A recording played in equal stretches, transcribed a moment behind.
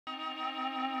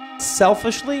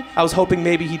selfishly, I was hoping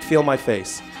maybe he'd feel my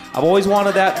face. I've always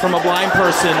wanted that from a blind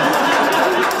person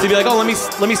to be like, oh, let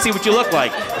me see what you look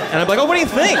like. And I'm like, oh, what do you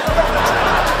think?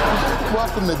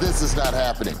 Welcome to This Is Not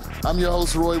Happening. I'm your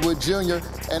host, Roy Wood Jr.,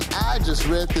 and I just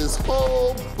read this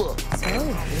whole book.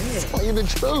 Tell you the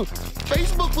truth,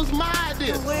 Facebook was my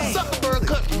idea. Zuckerberg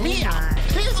cut me out.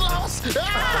 He's lost.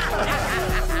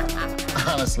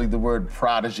 Honestly, the word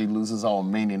prodigy loses all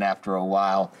meaning after a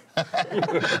while.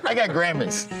 I got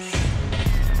Grammys.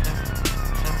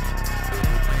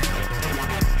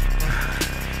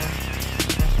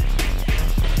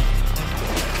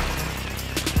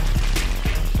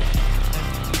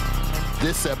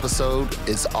 This episode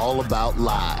is all about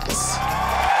lies.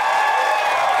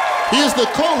 He is the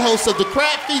co-host of the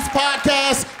Crab Feast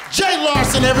podcast, Jay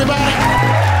Larson, everybody.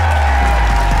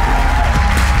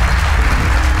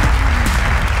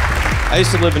 I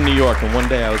used to live in New York, and one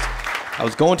day I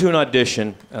was going to an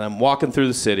audition, and I'm walking through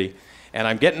the city, and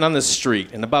I'm getting on the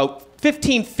street, and about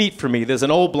 15 feet from me, there's an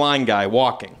old blind guy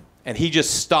walking, and he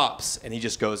just stops, and he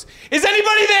just goes, "Is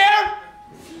anybody there?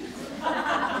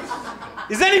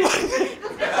 Is anybody there?"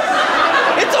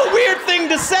 It's a weird thing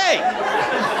to say.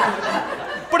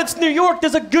 But it's New York,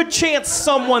 there's a good chance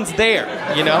someone's there,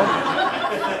 you know?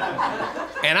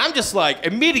 And I'm just like,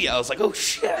 immediately, I was like, oh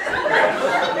shit.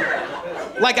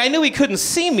 Like, I knew he couldn't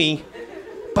see me,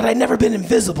 but I'd never been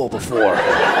invisible before.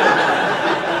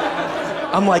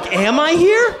 I'm like, am I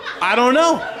here? I don't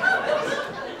know.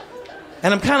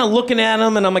 And I'm kind of looking at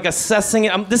him, and I'm like assessing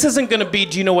it. This isn't gonna be,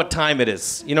 do you know what time it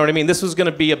is? You know what I mean? This was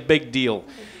gonna be a big deal.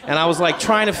 And I was like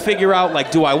trying to figure out,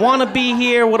 like, do I wanna be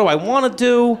here? What do I wanna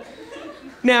do?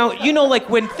 Now, you know, like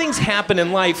when things happen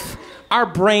in life, our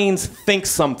brains think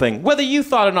something. Whether you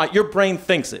thought or not, your brain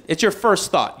thinks it. It's your first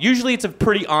thought. Usually it's a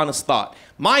pretty honest thought.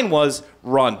 Mine was,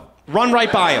 run. Run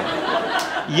right by him.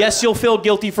 Yes, you'll feel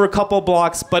guilty for a couple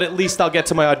blocks, but at least I'll get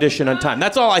to my audition on time.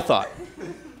 That's all I thought.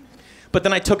 But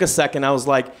then I took a second, I was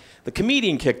like, the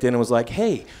comedian kicked in and was like,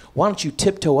 hey, why don't you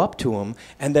tiptoe up to him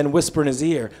and then whisper in his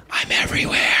ear, I'm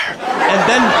everywhere. And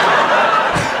then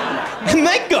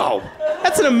go.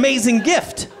 That's an amazing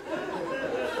gift.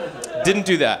 Didn't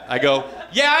do that. I go,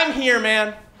 yeah, I'm here,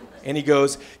 man. And he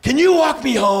goes, can you walk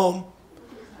me home?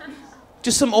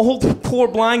 Just some old, poor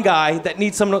blind guy that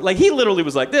needs someone, like, he literally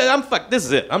was like, this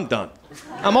is it, I'm done.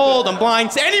 I'm old, I'm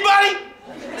blind, anybody?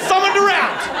 Summoned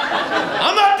around.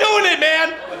 I'm not doing it,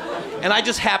 man. And I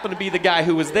just happened to be the guy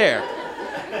who was there.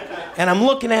 And I'm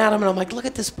looking at him and I'm like, look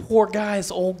at this poor guy, this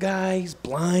old guy, he's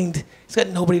blind. He's got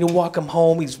nobody to walk him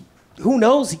home. Who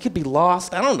knows, he could be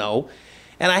lost, I don't know.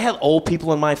 And I had old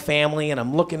people in my family and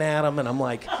I'm looking at him and I'm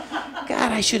like,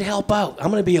 God, I should help out. I'm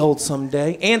gonna be old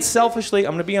someday. And selfishly,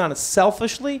 I'm gonna be honest,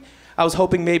 selfishly, I was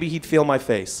hoping maybe he'd feel my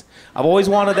face. I've always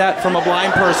wanted that from a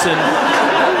blind person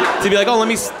to be like, oh, let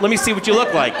me see what you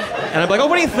look like. And I'm like, oh,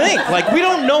 what do you think? Like, we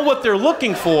don't know what they're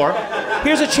looking for.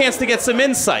 Here's a chance to get some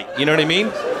insight, you know what I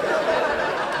mean?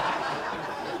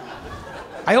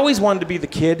 I always wanted to be the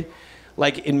kid,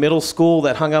 like in middle school,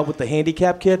 that hung out with the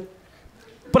handicapped kid.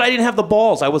 But I didn't have the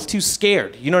balls, I was too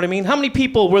scared, you know what I mean? How many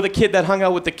people were the kid that hung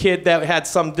out with the kid that had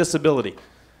some disability?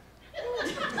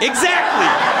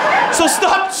 Exactly! So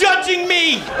stop judging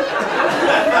me!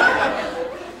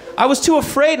 I was too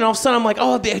afraid, and all of a sudden I'm like,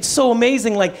 oh, it's so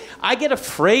amazing. Like, I get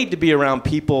afraid to be around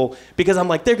people because I'm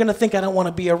like, they're gonna think I don't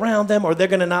wanna be around them, or they're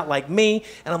gonna not like me,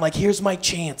 and I'm like, here's my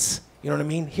chance. You know what I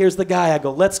mean? Here's the guy. I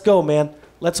go, let's go, man.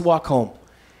 Let's walk home.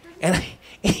 And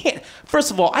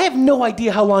first of all, I have no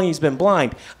idea how long he's been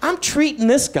blind. I'm treating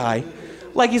this guy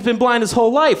like he's been blind his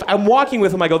whole life. I'm walking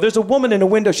with him. I go, there's a woman in a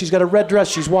window. She's got a red dress.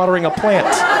 She's watering a plant.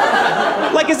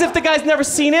 Like as if the guy's never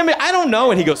seen him. I don't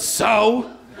know. And he goes, so?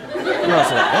 And I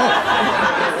was like,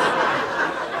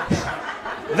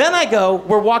 oh. Then I go,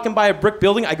 we're walking by a brick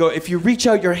building. I go, if you reach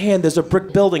out your hand, there's a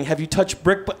brick building. Have you touched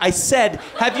brick? I said,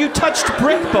 have you touched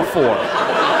brick before?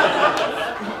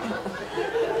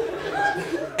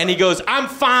 And he goes, I'm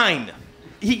fine.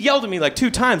 He yelled at me like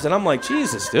 2 times, and I'm like,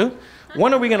 Jesus, dude.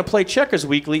 When are we gonna play checkers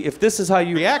weekly if this is how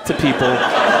you react to people?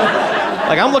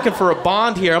 Like, I'm looking for a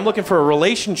bond here, I'm looking for a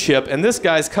relationship, and this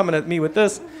guy's coming at me with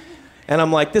this. And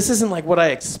I'm like, this isn't like what I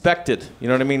expected. You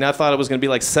know what I mean? I thought it was gonna be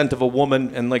like Scent of a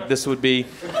Woman, and like this would be.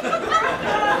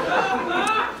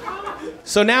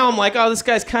 So now I'm like, oh, this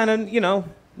guy's kind of, you know,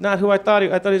 not who I thought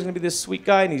I thought he was gonna be this sweet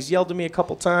guy, and he's yelled at me a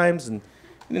couple times, and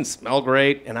he didn't smell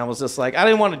great, and I was just like, I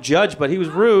didn't want to judge, but he was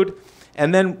rude.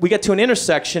 And then we get to an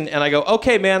intersection, and I go,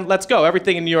 okay, man, let's go.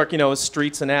 Everything in New York, you know, is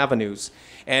streets and avenues.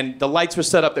 And the lights were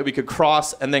set up that we could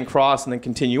cross and then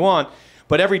continue on.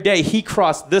 But every day, he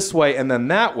crossed this way and then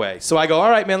that way. So I go, all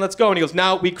right, man, let's go. And he goes,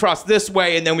 no, we cross this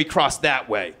way, and then we cross that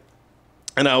way.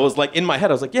 And I was like, in my head,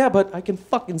 I was like, yeah, but I can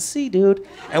fucking see, dude,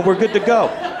 and we're good to go.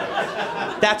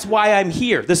 That's why I'm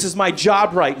here. This is my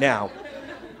job right now.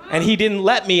 And he didn't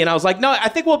let me, and I was like, no, I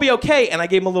think we'll be okay. And I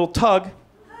gave him a little tug.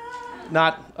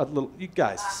 Not a little, you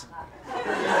guys.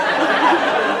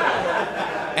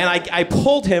 And I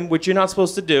pulled him, which you're not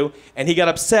supposed to do, and he got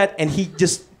upset, and he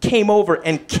just came over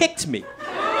and kicked me.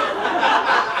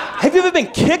 Have you ever been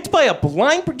kicked by a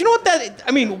blind person? You know what that,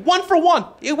 I mean, 1 for 1.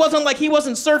 It wasn't like he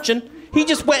wasn't searching. He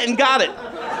just went and got it.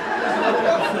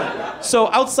 So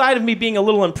outside of me being a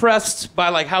little impressed by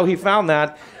like how he found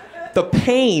that, the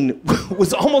pain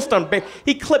was almost unbearable.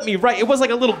 He clipped me right. It was like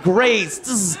a little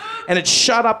graze, and it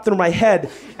shot up through my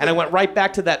head. And I went right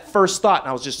back to that first thought, and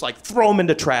I was just like, throw him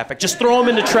into traffic. Just throw him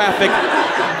into traffic.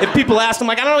 If people ask him,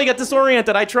 like, I don't know, he got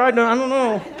disoriented. I tried, no, I don't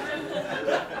know.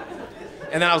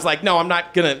 And then I was like, no, I'm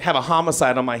not gonna have a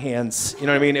homicide on my hands. You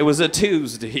know what I mean? It was a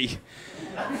Tuesday.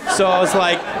 So I was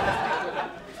like,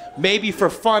 maybe for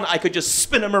fun, I could just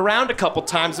spin him around a couple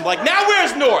times and be like, now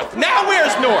where's North? Now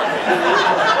where's North?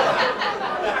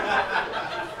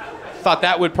 Thought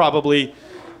that would probably...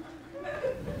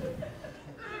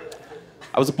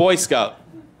 I was a Boy Scout.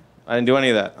 I didn't do any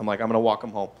of that. I'm like, I'm gonna walk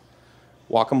him home.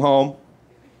 Walk him home.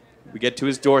 We get to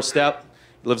his doorstep.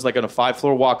 He lives like on a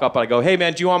 5-floor walk up. I go, hey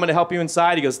man, do you want me to help you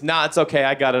inside? He goes, nah, it's okay,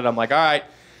 I got it. I'm like, all right,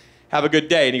 have a good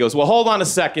day. And he goes, well, hold on a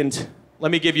second.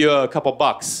 Let me give you a couple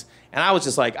bucks. And I was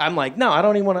just like, I'm like, no, I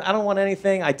don't want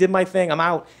anything. I did my thing, I'm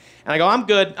out. And I go, I'm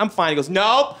good, I'm fine. He goes,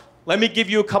 nope, let me give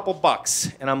you a couple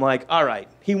bucks. And I'm like, all right,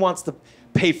 he wants to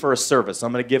pay for a service.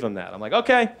 I'm gonna give him that. I'm like,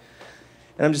 okay.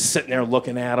 And I'm just sitting there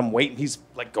looking at him, waiting. He's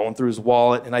like going through his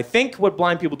wallet. And I think what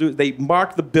blind people do is they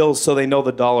mark the bills so they know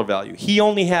the dollar value. He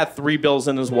only had 3 bills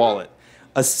in his wallet.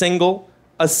 A single,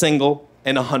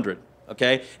 and 100,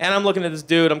 okay? And I'm looking at this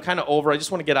dude, I'm kind of over, I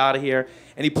just want to get out of here.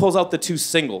 And he pulls out the 2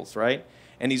 singles, right?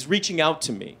 And he's reaching out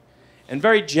to me. And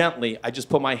very gently, I just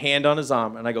put my hand on his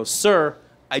arm and I go, sir,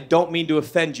 I don't mean to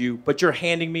offend you, but you're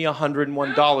handing me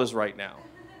 $101 right now.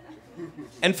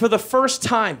 And for the first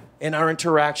time in our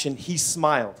interaction, he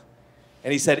smiled.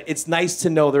 And he said, it's nice to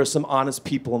know there are some honest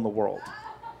people in the world.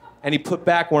 And he put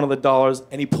back one of the dollars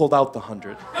and he pulled out the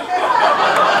 100.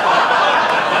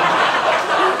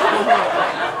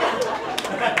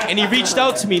 And he reached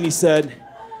out to me and he said,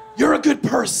 you're a good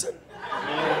person.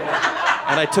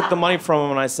 And I took the money from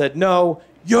him and I said, no,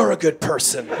 you're a good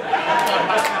person.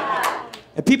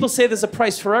 And people say there's a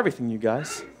price for everything, you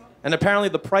guys. And apparently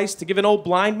the price to give an old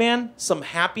blind man some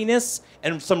happiness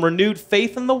and some renewed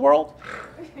faith in the world,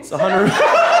 it's 100.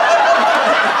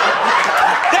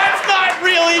 That's not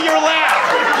really your laugh.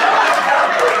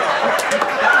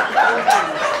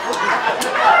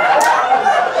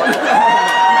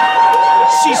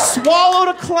 She swallowed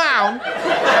a clown,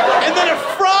 and then a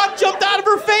frog jumped out of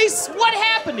her face. What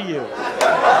happened to you?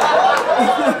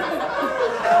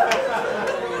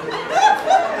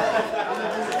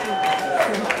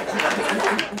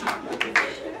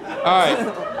 All right.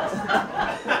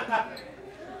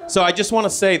 So I just want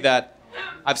to say that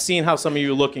I've seen how some of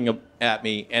you are looking at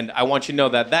me, and I want you to know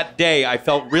that that day I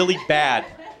felt really bad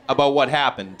about what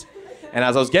happened. And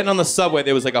as I was getting on the subway,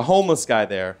 there was like a homeless guy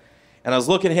there. And I was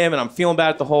looking at him, and I'm feeling bad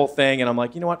at the whole thing, and I'm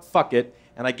like, you know what, fuck it.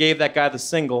 And I gave that guy the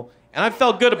single, and I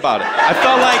felt good about it. I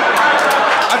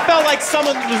felt like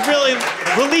someone was really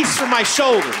released from my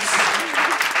shoulders.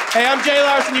 Hey, I'm Jay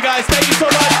Larson, you guys. Thank you so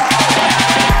much.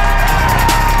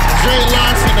 Jay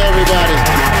Larson,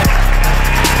 everybody.